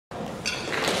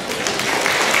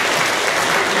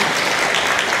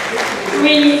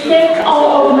We thank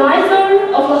our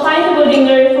organizer of the high table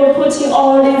dinner for putting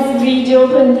all this video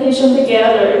presentation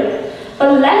together.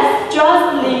 But let's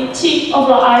just the tip of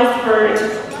the iceberg.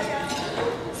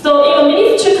 So in the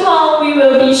minutes to come, we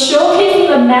will be showcasing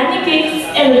the many gifts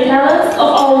and the talents of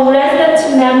our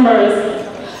resident members.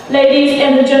 Ladies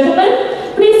and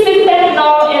gentlemen, please sit back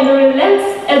now and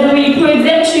relax as we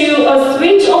present to you a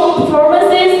suite of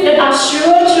performances that are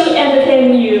sure to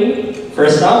entertain you.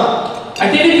 First up,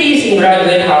 activities in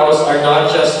Graduate House are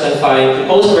not just confined to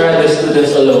postgraduate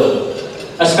students alone.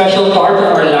 A special part of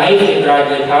our life in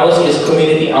Graduate House is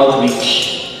community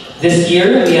outreach. This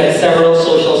year, we had several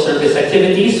social service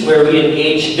activities where we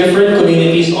engaged different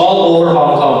communities all over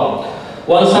Hong Kong.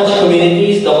 One such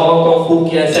community is the Hong Kong Foo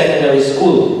Kian Secondary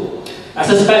School. As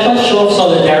a special show of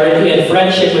solidarity and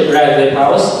friendship with Graduate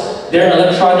House, their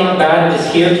electronic band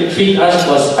is here to treat us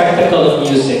to a spectacle of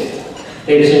music.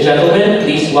 Ladies and gentlemen,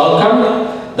 please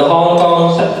welcome the Hong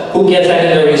Kong Foo Kian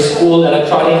Secondary School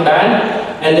Electronic Band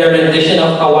and their rendition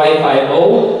of Hawaii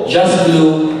 5-0, Just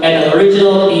Blue, and an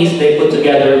original piece they put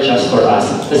together just for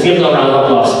us. Let's give them a round of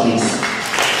applause, please.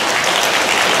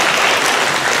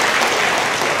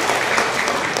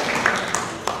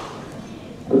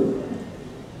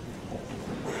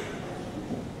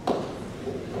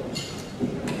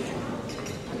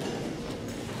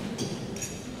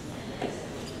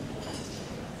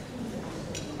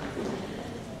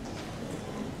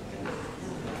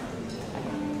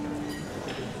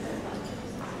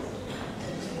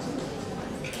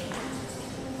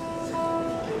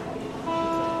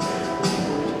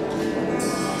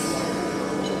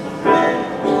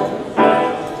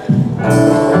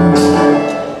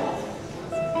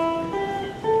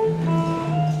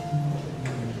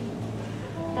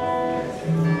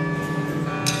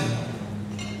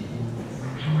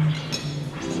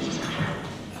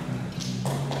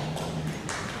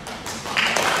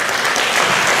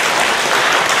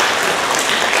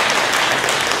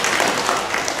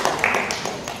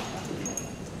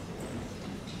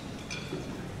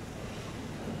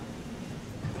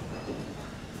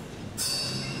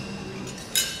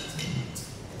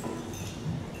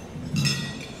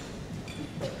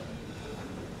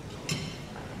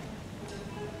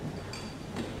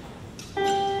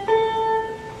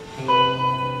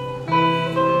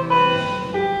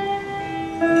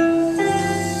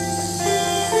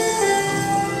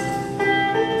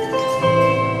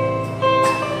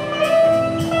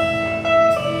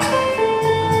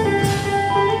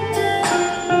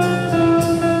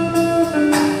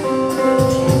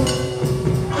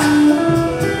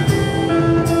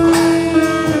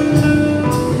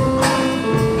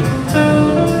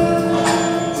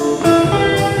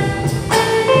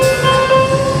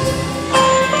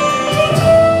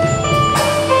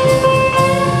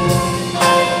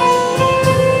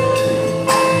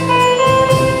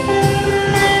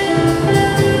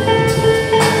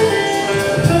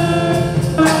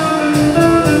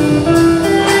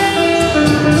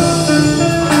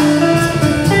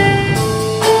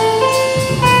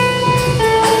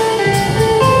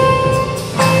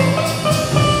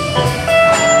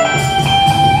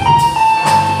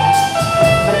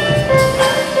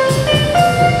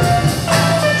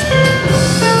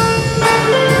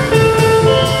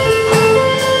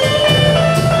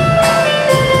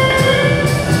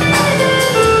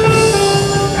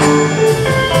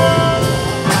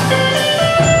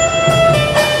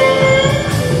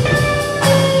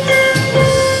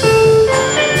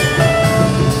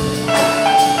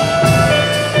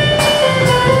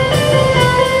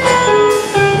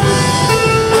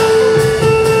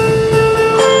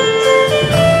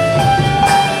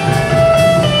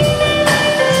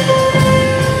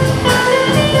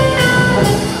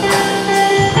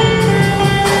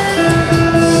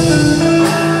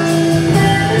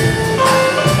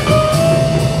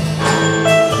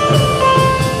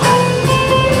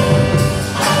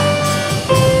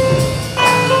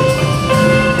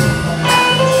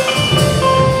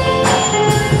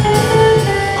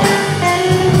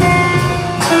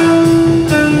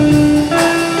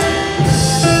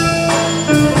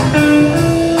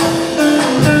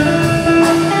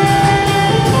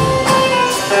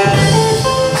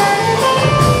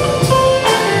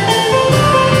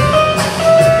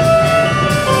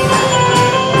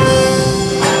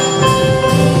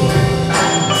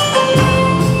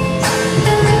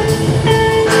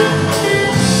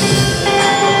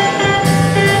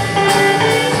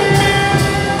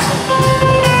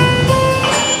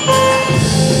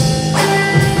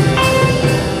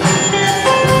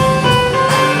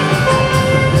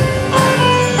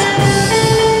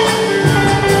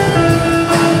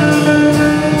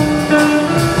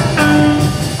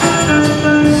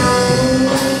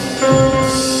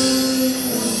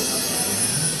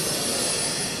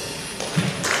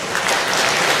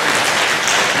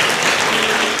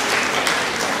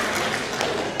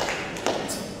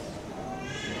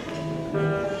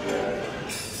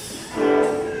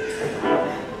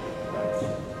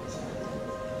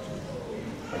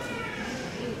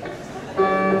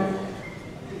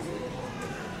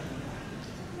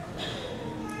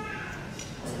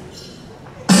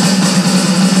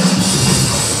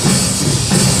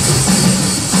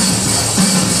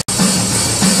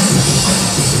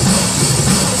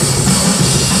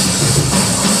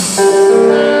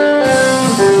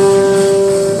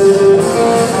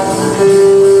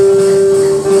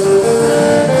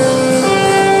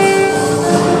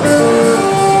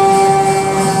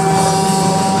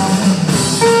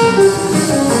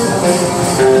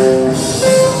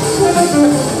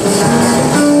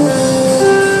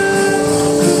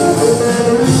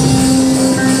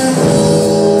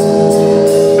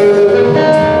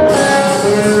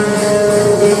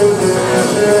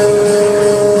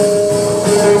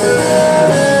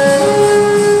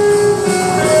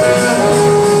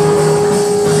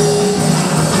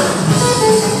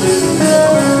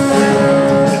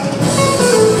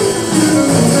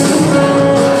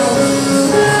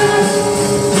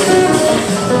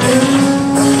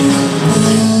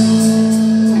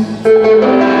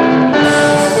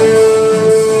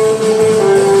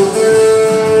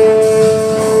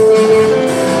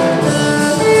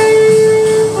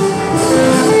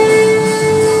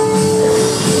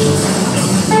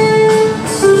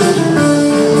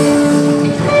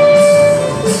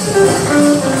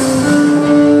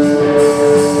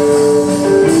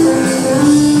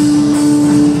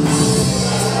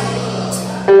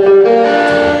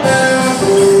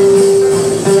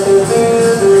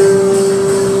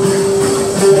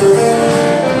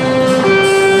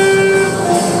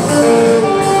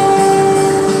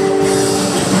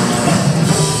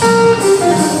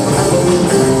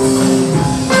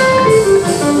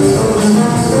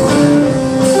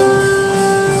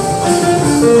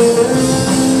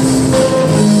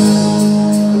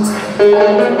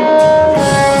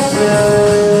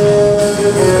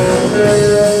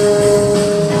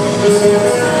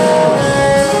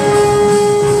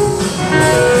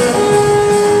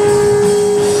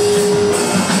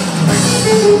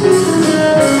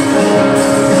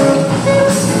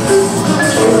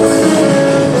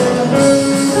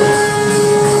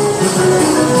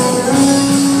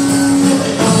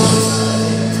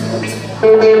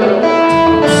 Thank you.